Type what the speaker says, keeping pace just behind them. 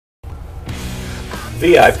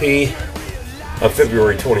VIP, on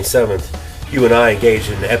February 27th, you and I engaged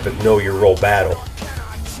in an epic Know Your Role battle.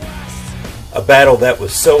 A battle that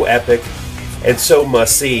was so epic and so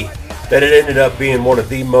must-see that it ended up being one of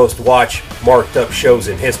the most watched marked up shows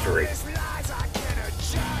in history.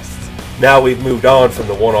 Now we've moved on from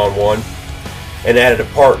the one-on-one and added a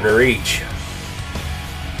partner each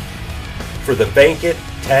for the vacant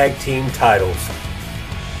tag team titles.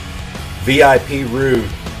 VIP Rude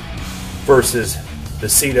versus the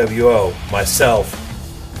CWO, myself,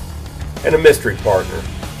 and a mystery partner.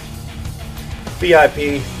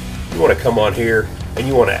 VIP, you want to come on here and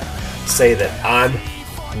you want to say that I'm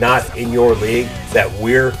not in your league, that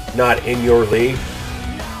we're not in your league?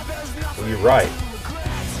 Well, you're right.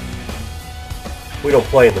 We don't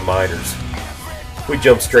play in the minors. We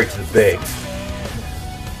jump straight to the bigs.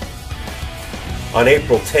 On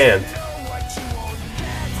April 10th,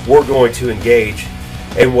 we're going to engage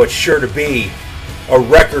in what's sure to be a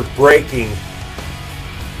record-breaking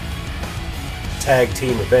tag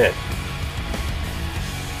team event.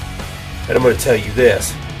 And I'm going to tell you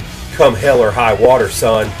this, come hell or high water,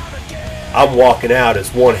 son, I'm walking out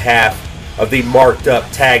as one half of the marked up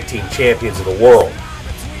tag team champions of the world.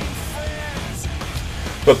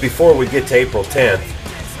 But before we get to April 10th,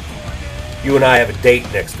 you and I have a date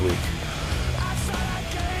next week.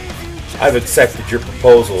 I've accepted your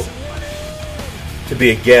proposal to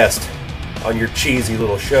be a guest on your cheesy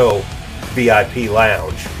little show, VIP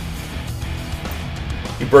Lounge.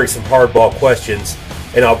 You bring some hardball questions,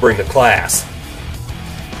 and I'll bring the class.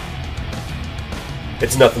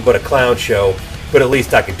 It's nothing but a clown show, but at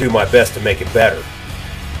least I can do my best to make it better.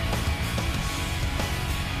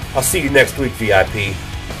 I'll see you next week, VIP.